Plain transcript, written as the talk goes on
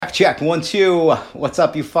Check 1 2. What's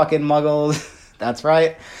up, you fucking muggles? That's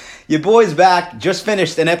right. Your boy's back. Just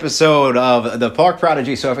finished an episode of The Park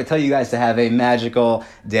Prodigy. So if I tell you guys to have a magical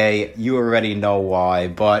day, you already know why.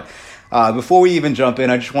 But before we even jump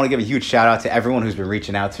in, I just want to give a huge shout out to everyone who's been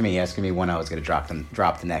reaching out to me, asking me when I was going to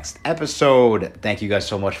drop the next episode. Thank you guys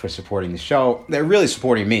so much for supporting the show. They're really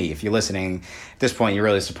supporting me. If you're listening at this point, you're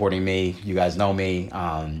really supporting me. You guys know me.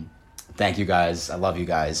 Thank you guys. I love you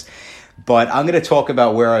guys. But I'm going to talk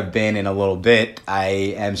about where I've been in a little bit.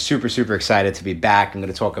 I am super, super excited to be back. I'm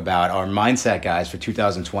going to talk about our mindset, guys, for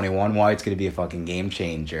 2021, why it's going to be a fucking game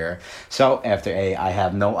changer. So after I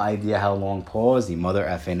have no idea how long pause, the mother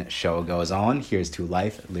effing show goes on. Here's to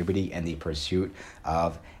life, liberty, and the pursuit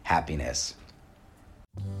of happiness.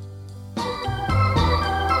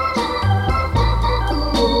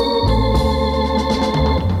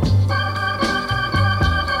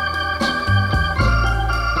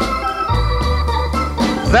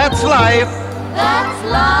 That's life. That's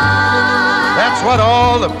life. That's what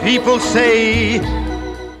all the people say.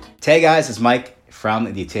 Hey guys, it's Mike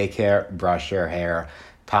from the Take Care, Brush Your Hair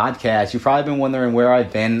podcast. You've probably been wondering where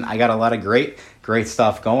I've been. I got a lot of great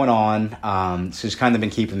stuff going on. So it's kind of been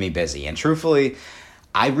keeping me busy. And truthfully,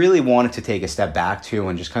 I really wanted to take a step back too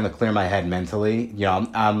and just kind of clear my head mentally. You know,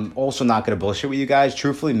 I'm also not going to bullshit with you guys.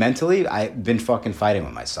 Truthfully, mentally, I've been fucking fighting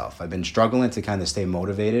with myself. I've been struggling to kind of stay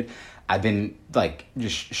motivated. I've been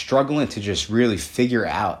just struggling to just really figure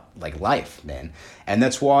out life, man. And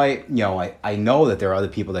that's why, I know that there are other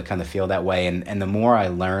people that kind of feel that way. And the more I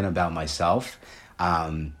learn about myself,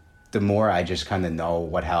 the more I just kind of know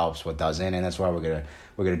what helps, what doesn't. And that's why we're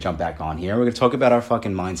gonna jump back on here. We're gonna talk about our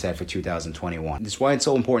fucking mindset for 2021. That's why it's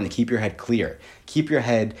so important to keep your head clear. Keep your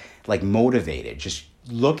head motivated. Just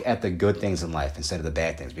look at the good things in life instead of the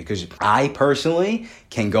bad things, because I personally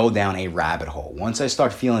can go down a rabbit hole. Once I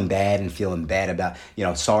start feeling bad about,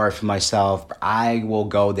 sorry for myself, I will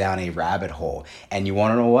go down a rabbit hole. And you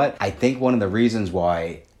want to know what? I think one of the reasons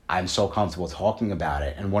why I'm so comfortable talking about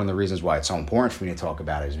it, and one of the reasons why it's so important for me to talk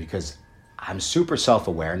about it, is because I'm super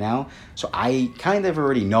self-aware now. So I kind of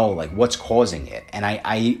already know what's causing it. And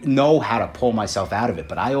I know how to pull myself out of it.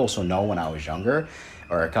 But I also know when I was younger,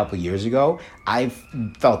 or a couple of years ago, I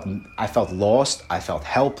felt lost, I felt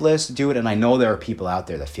helpless, dude, and I know there are people out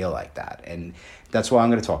there that feel like that, and that's why I'm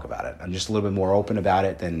going to talk about it. I'm just a little bit more open about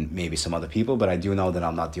it than maybe some other people, but I do know that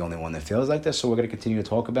I'm not the only one that feels like this, so we're going to continue to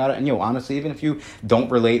talk about it. And honestly, even if you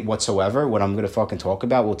don't relate whatsoever, what I'm going to fucking talk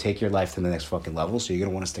about will take your life to the next fucking level, so you're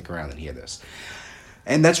going to want to stick around and hear this.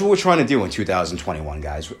 And that's what we're trying to do in 2021,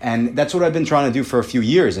 guys. And that's what I've been trying to do for a few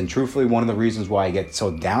years. And truthfully, one of the reasons why I get so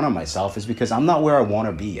down on myself is because I'm not where I want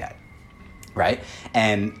to be yet, right?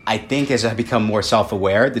 And I think as I become more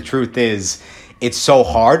self-aware, the truth is it's so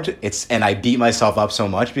hard. And I beat myself up so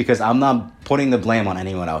much because I'm not putting the blame on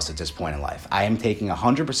anyone else at this point in life. I am taking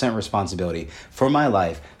 100% responsibility for my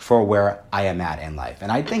life, for where I am at in life.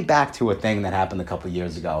 And I think back to a thing that happened a couple of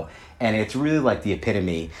years ago, and it's really the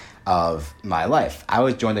epitome of my life. I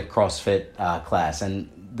was joined a CrossFit class, and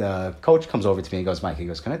the coach comes over to me and goes, Mike, he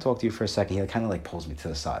goes, can I talk to you for a second? He kind of pulls me to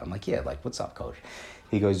the side. I'm like, yeah, what's up, coach?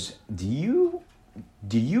 He goes, do you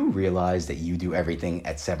realize that you do everything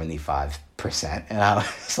at 75%? And I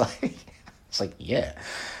was like, yeah,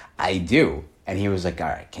 I do. And he was like, all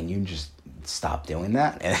right, can you just stop doing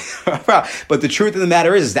that? But the truth of the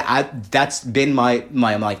matter is that that's been my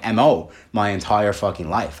MO my entire fucking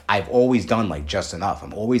life. I've always done just enough.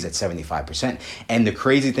 I'm always at 75%. And the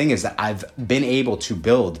crazy thing is that I've been able to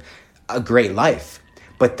build a great life.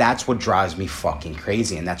 But that's what drives me fucking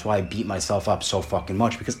crazy. And that's why I beat myself up so fucking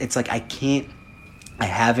much, because it's I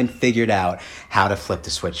haven't figured out how to flip the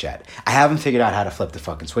switch yet. I haven't figured out how to flip the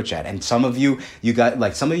fucking switch yet. And some of you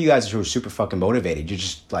guys who are super fucking motivated, you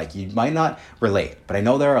just you might not relate, but I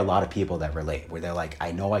know there are a lot of people that relate, where they're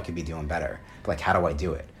I know I could be doing better. But how do I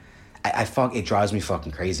do it? It drives me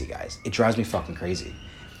fucking crazy, guys. It drives me fucking crazy.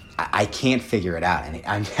 I can't figure it out. And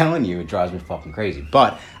I'm telling you, it drives me fucking crazy.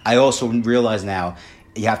 But I also realize now,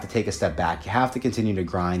 you have to take a step back. You have to continue to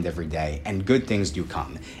grind every day, and good things do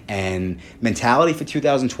come. And mentality for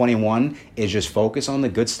 2021 is just focus on the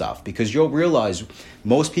good stuff, because you'll realize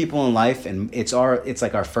most people in life, and it's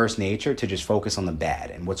our first nature to just focus on the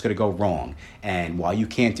bad and what's going to go wrong and why you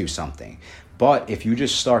can't do something. But if you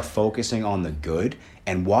just start focusing on the good,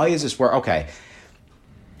 and why is this where, okay,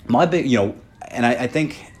 my big, and I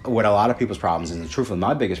think what a lot of people's problems, and truthfully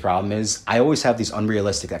my biggest problem is I always have these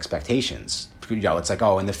unrealistic expectations. It's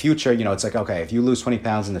in the future, okay, if you lose 20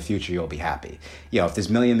 pounds in the future, you'll be happy. If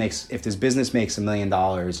this business makes $1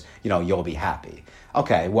 million, you'll be happy.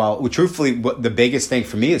 Okay, well, truthfully, the biggest thing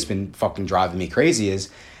for me that's been fucking driving me crazy is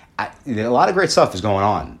A lot of great stuff is going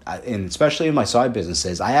on, and especially in my side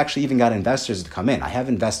businesses. I actually even got investors to come in. I have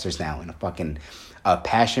investors now in a fucking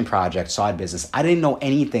passion project side business. I didn't know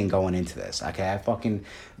anything going into this. Okay, I fucking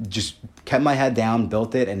just kept my head down,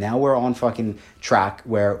 built it, and now we're on fucking track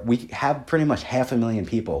where we have pretty much 500,000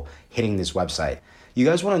 people hitting this website. You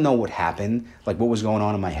guys want to know what happened? Like what was going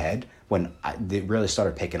on in my head when it really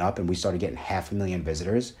started picking up and we started getting 500,000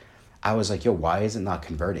 visitors? I was like, yo, why is it not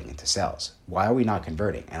converting into sales? Why are we not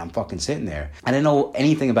converting? And I'm fucking sitting there. I didn't know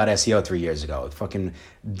anything about SEO 3 years ago. Fucking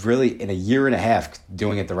really in a year and a half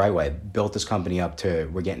doing it the right way, built this company up to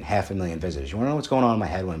we're getting 500,000 visitors. You want to know what's going on in my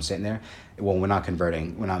head when I'm sitting there? Well, we're not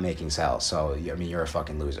converting. We're not making sales. So, I mean, you're a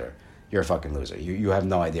fucking loser. You're a fucking loser. You have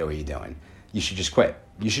no idea what you're doing. You should just quit.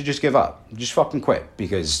 You should just give up. Just fucking quit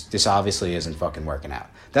because this obviously isn't fucking working out.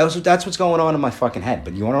 That's what's going on in my fucking head.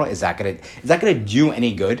 But you want to know, is that gonna do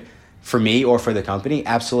any good for me or for the company?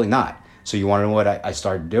 Absolutely not. So you want to know what I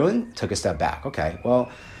started doing? Took a step back. Okay,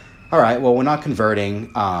 well, all right, well, we're not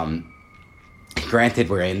converting. Granted,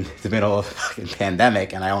 we're in the middle of a fucking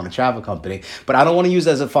pandemic and I own a travel company, but I don't want to use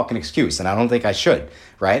it as a fucking excuse, and I don't think I should,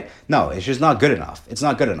 right? No, it's just not good enough. It's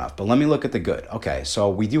not good enough, but let me look at the good. Okay, so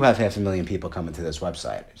we do have 500,000 people coming to this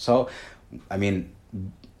website. So, I mean,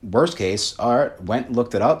 worst case,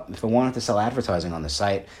 looked it up. If I wanted to sell advertising on the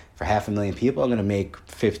site for 500,000 people, I'm going to make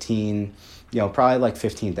probably like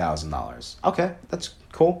 $15,000. Okay, that's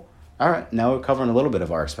cool. All right, now we're covering a little bit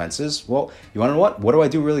of our expenses. Well, you want to know what? What do I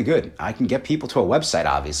do really good? I can get people to a website,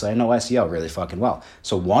 obviously. I know SEO really fucking well.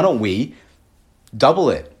 So why don't we double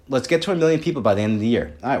it? Let's get to 1 million people by the end of the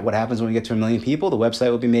year. All right, what happens when we get to 1 million people? The website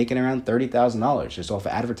will be making around $30,000 just off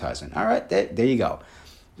of advertising. All right, there you go.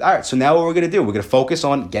 All right, so now what we're going to do, we're going to focus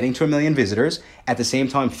on getting to 1 million visitors, at the same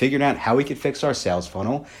time figuring out how we could fix our sales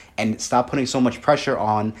funnel and stop putting so much pressure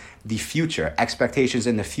on the future, expectations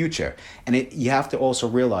in the future. And you have to also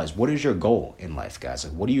realize, what is your goal in life, guys?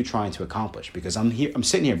 Like, what are you trying to accomplish? Because I'm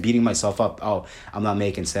sitting here beating myself up. Oh, I'm not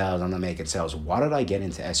making sales. Why did I get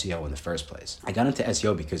into SEO in the first place? I got into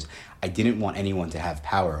SEO because I didn't want anyone to have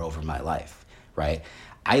power over my life, right?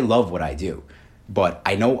 I love what I do, but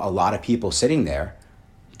I know a lot of people sitting there,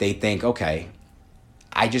 they think, okay,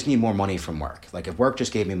 I just need more money from work. Like if work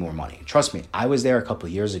just gave me more money. Trust me, I was there a couple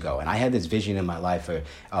of years ago and I had this vision in my life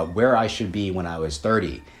of where I should be when I was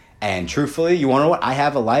 30. And truthfully, you want to know what? I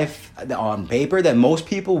have a life on paper that most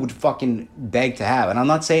people would fucking beg to have. And I'm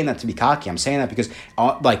not saying that to be cocky. I'm saying that because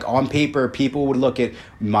on paper, people would look at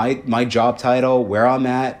my job title, where I'm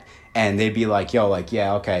at, and they'd be like, yo, like,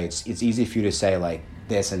 yeah, okay, it's easy for you to say like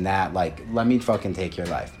this and that. Like, let me fucking take your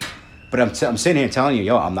life. But I'm sitting here telling you,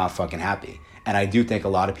 yo, I'm not fucking happy. And I do think a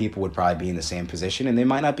lot of people would probably be in the same position and they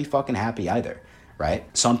might not be fucking happy either, right?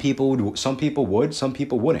 Some people would, some people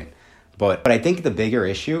wouldn't. But I think the bigger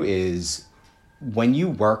issue is when you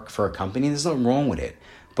work for a company, there's nothing wrong with it,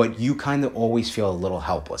 but you kind of always feel a little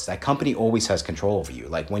helpless. That company always has control over you.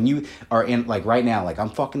 Like when you are in, like right now, like I'm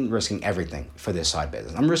fucking risking everything for this side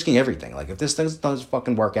business. I'm risking everything. Like if this doesn't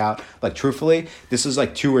fucking work out, like truthfully, this is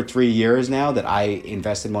like 2 or 3 years now that I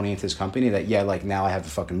invested money into this company that, yeah, like now I have a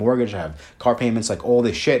fucking mortgage, I have car payments, like all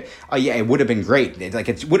this shit. Oh yeah, it would have been great.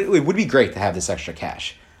 It would be great to have this extra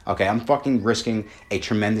cash. Okay, I'm fucking risking a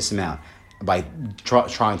tremendous amount by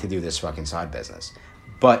trying to do this fucking side business.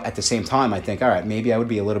 But at the same time, I think, all right, maybe I would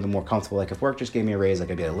be a little bit more comfortable. Like if work just gave me a raise, I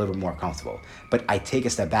could be a little bit more comfortable. But I take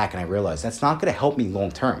a step back and I realize that's not going to help me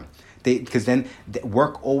long term. Because then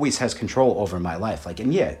work always has control over my life. Like,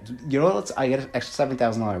 and yeah, you know, I get an extra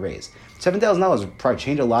 $7,000 raise. $7,000 would probably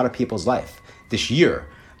change a lot of people's life this year.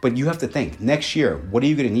 But you have to think, next year, what are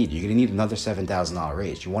you going to need? You're going to need another $7,000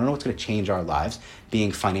 raise. You want to know what's going to change our lives?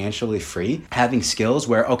 Being financially free, having skills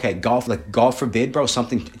where, okay, God forbid, bro,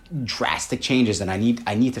 something drastic changes and I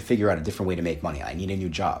need to figure out a different way to make money. I need a new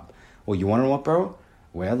job. Well, you want to know what, bro?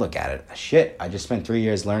 Way I look at it, shit, I just spent 3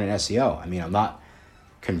 years learning SEO. I mean, I'm not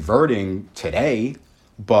converting today,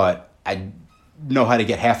 but I know how to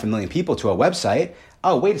get 500,000 people to a website.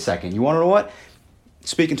 Oh, wait a second. You want to know what?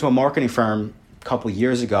 Speaking to a marketing firm couple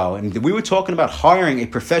years ago, and we were talking about hiring a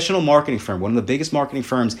professional marketing firm, one of the biggest marketing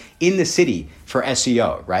firms in the city for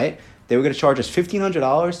SEO, right? They were going to charge us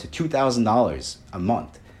 $1,500 to $2,000 a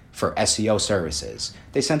month for SEO services.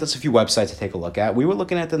 They sent us a few websites to take a look at. We were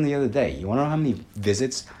looking at them the other day. You want to know how many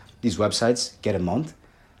visits these websites get a month?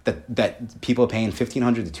 That people are paying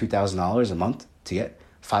 $1,500 to $2,000 a month to get?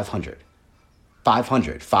 500.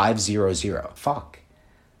 Fuck.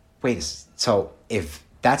 Wait, so if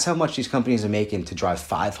that's how much these companies are making to drive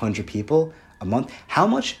 500 people a month, how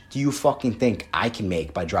much do you fucking think I can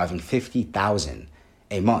make by driving 50,000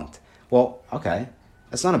 a month? Well, okay,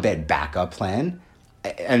 that's not a bad backup plan.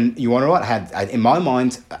 And you want to know what? In my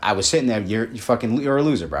mind, I was sitting there. You're a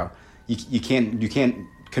loser, bro. You can't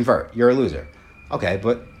convert. You're a loser. Okay,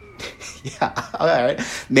 but yeah, all right.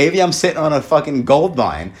 Maybe I'm sitting on a fucking gold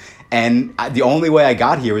mine, and the only way I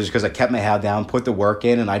got here was because I kept my head down, put the work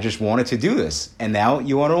in, and I just wanted to do this. And now,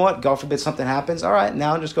 you want to know what? God forbid something happens. All right,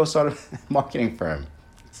 now just go start a marketing firm.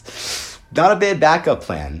 Not a bad backup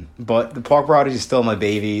plan, but the Park Prodigy is still my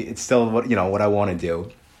baby. It's still what I want to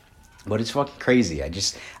do. But it's fucking crazy.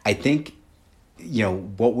 I think,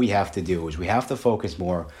 what we have to do is we have to focus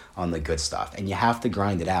more on the good stuff, and you have to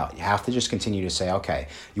grind it out. You have to just continue to say, okay,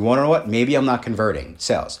 you want to know what? Maybe I'm not converting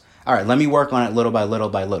sales. All right, let me work on it little by little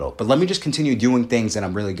by little. But let me just continue doing things that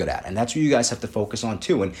I'm really good at. And that's what you guys have to focus on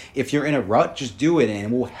too. And if you're in a rut, just do it and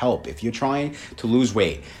it will help. If you're trying to lose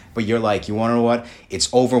weight, but you're like, you want to know what?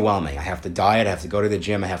 It's overwhelming. I have to diet. I have to go to the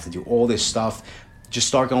gym. I have to do all this stuff. Just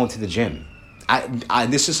start going to the gym.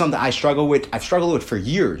 This is something I struggle with. I've struggled with for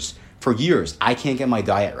years. For years, I can't get my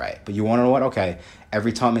diet right. But you want to know what? Okay,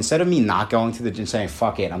 every time, instead of me not going to the gym, saying,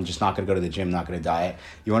 fuck it, I'm just not going to go to the gym, not going to diet.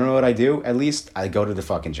 You want to know what I do? At least I go to the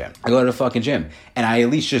fucking gym. I go to the fucking gym. And I at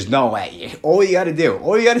least just know, hey, all you got to do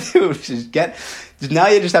is just now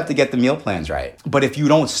you just have to get the meal plans right. But if you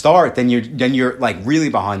don't start, then you're like really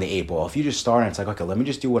behind the eight ball. If you just start and it's like, okay, let me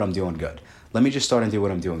just do what I'm doing good. Let me just start and do what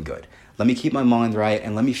I'm doing good. Let me keep my mind right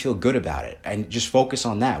and let me feel good about it and just focus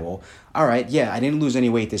on that. Well, all right, yeah, I didn't lose any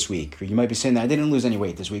weight this week. Or you might be saying that I didn't lose any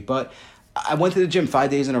weight this week, but I went to the gym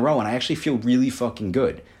 5 days in a row and I actually feel really fucking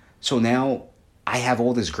good. So now I have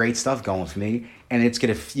all this great stuff going for me and it's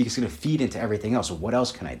gonna feed into everything else. So what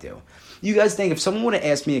else can I do? You guys think if someone would have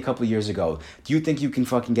asked me a couple of years ago, do you think you can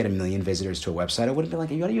fucking get 1 million visitors to a website? I would have been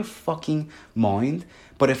like, are you out of your fucking mind?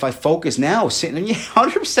 But if I focus now, sitting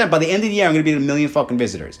 100%, by the end of the year, I'm going to be at 1 million fucking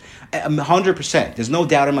visitors. 100%. There's no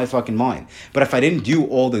doubt in my fucking mind. But if I didn't do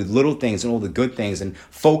all the little things and all the good things and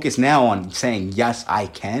focus now on saying, yes, I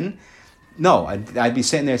can, no, I'd be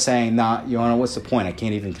sitting there saying, nah, you know, what's the point? I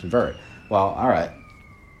can't even convert. Well, all right.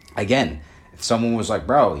 Again, if someone was like,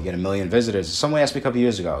 bro, you get 1 million visitors. Someone asked me a couple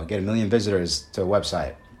years ago, get 1 million visitors to a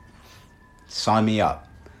website. Sign me up.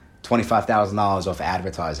 $25,000 off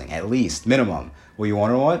advertising, at least, minimum. Well, you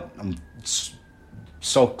want to know what? I'm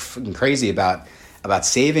so fucking crazy about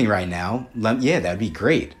saving right now. Yeah, that would be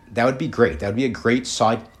great. That would be great. That would be a great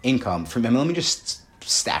side income for me. I mean, let me just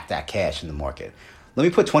stack that cash in the market. Let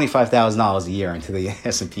me put $25,000 a year into the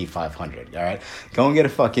S&P 500, all right? Go and get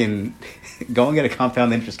a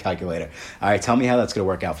compound interest calculator. All right, tell me how that's going to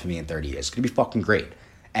work out for me in 30 years. It's going to be fucking great.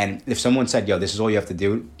 And if someone said, yo, this is all you have to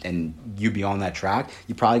do, and you be on that track,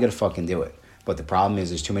 you probably got to fucking do it. But the problem is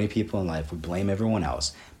there's too many people in life. We blame everyone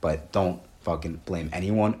else, but don't fucking blame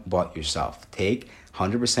anyone but yourself. Take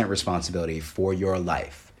 100% responsibility for your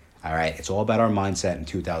life, all right? It's all about our mindset in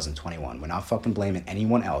 2021. We're not fucking blaming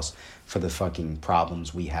anyone else for the fucking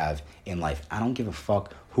problems we have in life. I don't give a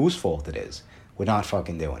fuck whose fault it is. We're not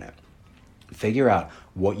fucking doing it. Figure out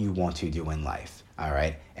what you want to do in life, all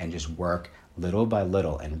right? And just work little by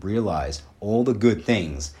little and realize all the good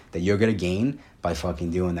things that you're going to gain by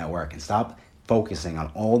fucking doing that work. And stop focusing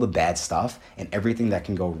on all the bad stuff and everything that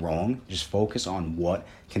can go wrong. Just focus on what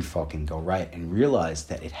can fucking go right and realize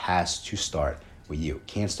that it has to start with you.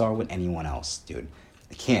 Can't start with anyone else, dude.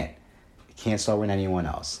 It can't start with anyone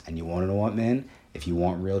else. And you want to know what, man? If you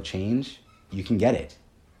want real change, you can get it.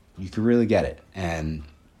 You can really get it. And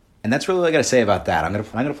that's really what I gotta say about that. I'm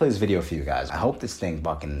gonna play this video for you guys. I hope this thing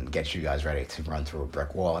fucking gets you guys ready to run through a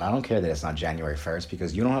brick wall. And I don't care that it's not January 1st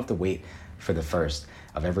because you don't have to wait for the 1st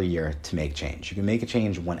of every year to make change. You can make a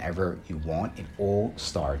change whenever you want. It all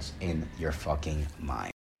starts in your fucking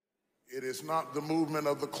mind. It is not the movement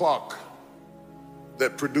of the clock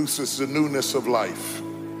that produces the newness of life.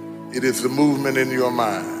 It is the movement in your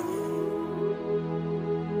mind.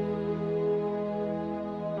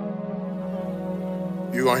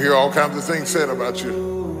 You're going to hear all kinds of things said about you.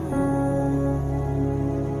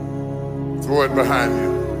 Throw it behind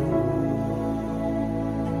you.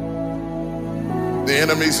 The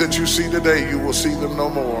enemies that you see today, you will see them no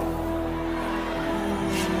more.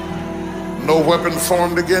 No weapon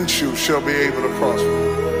formed against you shall be able to prosper.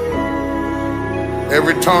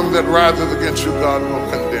 Every tongue that riseth against you, God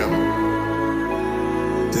will condemn.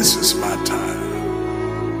 This is my time.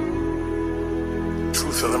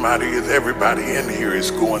 Truth of the matter is, everybody in here is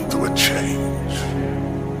going through a change.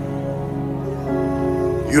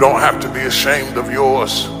 You don't have to be ashamed of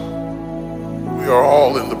yours. We are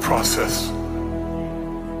all in the process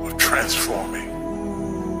of transforming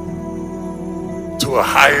to a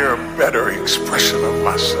higher, better expression of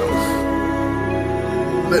myself.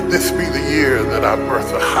 Let this be the year that I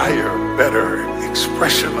birth a higher, better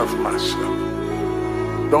expression of myself.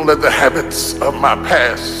 Don't let the habits of my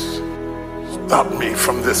past stop me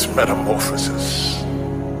from this metamorphosis.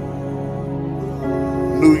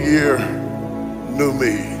 New year, new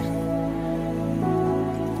me.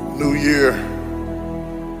 New year,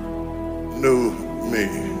 new me.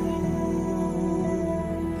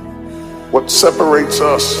 What separates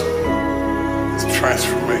us is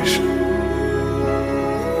transformation,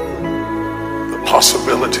 the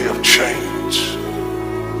possibility of change,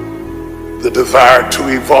 the desire to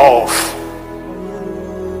evolve,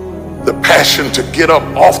 the passion to get up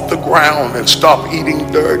off the ground and stop eating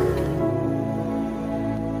dirt.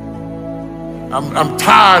 I'm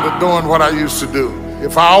tired of doing what I used to do.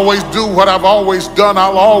 If I always do what I've always done,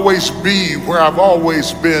 I'll always be where I've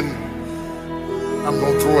always been. I'm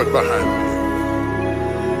gonna throw it behind me.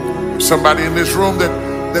 There's somebody in this room that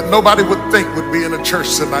nobody would think would be in a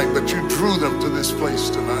church tonight, but you drew them to this place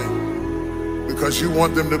tonight because you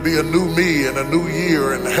want them to be a new me and a new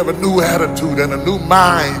year and have a new attitude and a new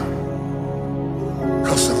mind.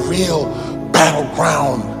 Because the real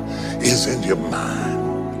battleground is in your mind.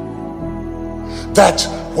 That's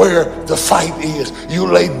where the fight is. You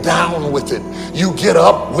lay down with it. You get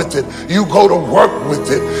up with it. You go to work with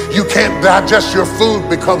it. You can't digest your food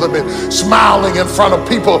because of it. Smiling in front of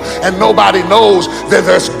people and nobody knows that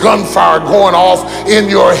there's gunfire going off in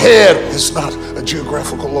your head. It's not a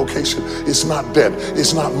geographical location. It's not debt.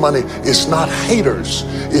 It's not money. It's not haters.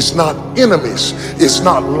 It's not enemies. It's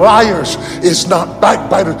not liars. It's not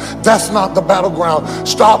backbiters. That's not the battleground.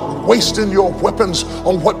 Stop wasting your weapons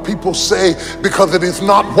on what people say, because it is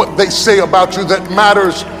not what they say about you that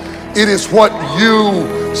matters. It is what you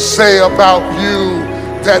say about you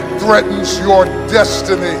that threatens your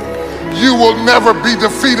destiny. You will never be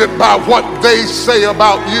defeated by what they say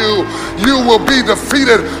about you. You will be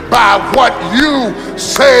defeated by what you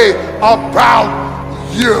say about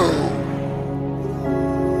you.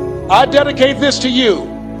 I dedicate this to you,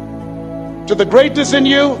 to the greatness in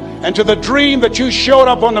you, and to the dream that you showed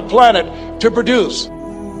up on the planet to produce.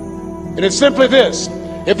 And it's simply this: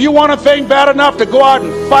 if you want a thing bad enough to go out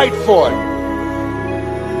and fight for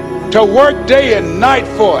it, to work day and night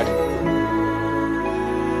for it,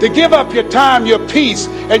 to give up your time, your peace,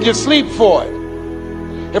 and your sleep for it,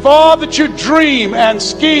 if all that you dream and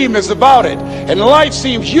scheme is about it, and life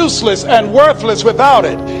seems useless and worthless without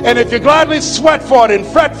it, and if you gladly sweat for it and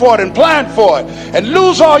fret for it and plan for it, and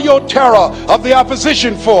lose all your terror of the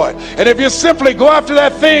opposition for it, and if you simply go after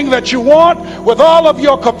that thing that you want with all of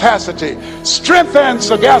your capacity, strength and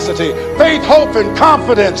sagacity, faith, hope, and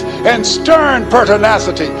confidence, and stern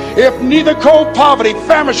pertinacity, if neither cold poverty,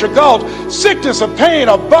 famish, or gulf, sickness or pain,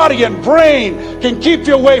 or body and brain can keep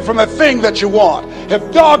you away from the thing that you want, if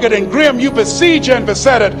dogged and grim you besiege and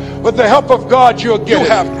beset it, with the help of God you'll get it. You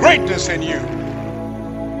have greatness in you.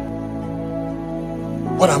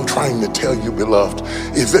 What I'm trying to tell you, beloved,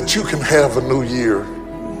 is that you can have a new year,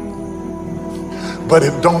 but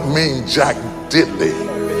it don't mean jack diddly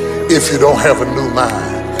if you don't have a new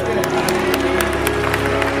mind.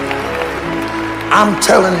 I'm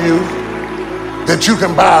telling you that you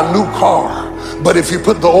can buy a new car, but if you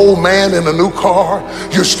put the old man in a new car,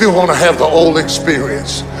 you're still gonna have the old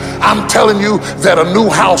experience. I'm telling you that a new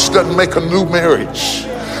house doesn't make a new marriage.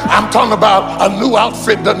 I'm talking about a new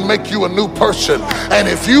outfit doesn't make you a new person. And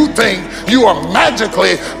if you think you are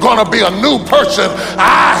magically gonna be a new person,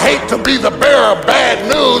 I hate to be the bearer of bad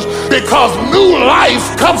news, because new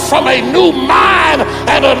life comes from a new mind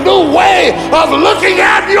and a new way of looking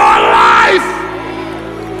at your life.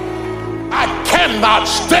 I cannot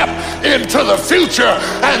step into the future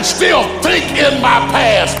and still think in my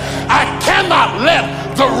past. I cannot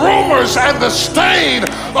let the rumors and the stain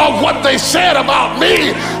of what they said about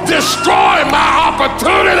me destroy my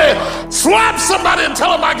opportunity. Slap somebody and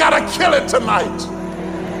tell them I gotta kill it tonight.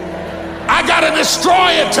 I gotta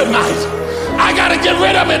destroy it tonight. I gotta get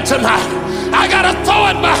rid of it tonight. I gotta throw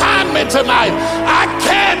it behind me tonight. I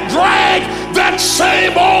can't drag that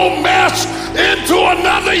same old mess into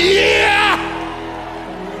another year.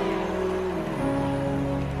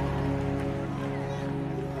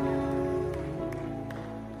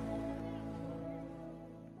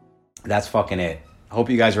 That's fucking it. Hope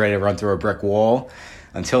you guys are ready to run through a brick wall.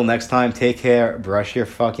 Until next time, take care, brush your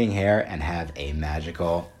fucking hair, and have a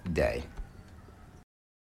magical day.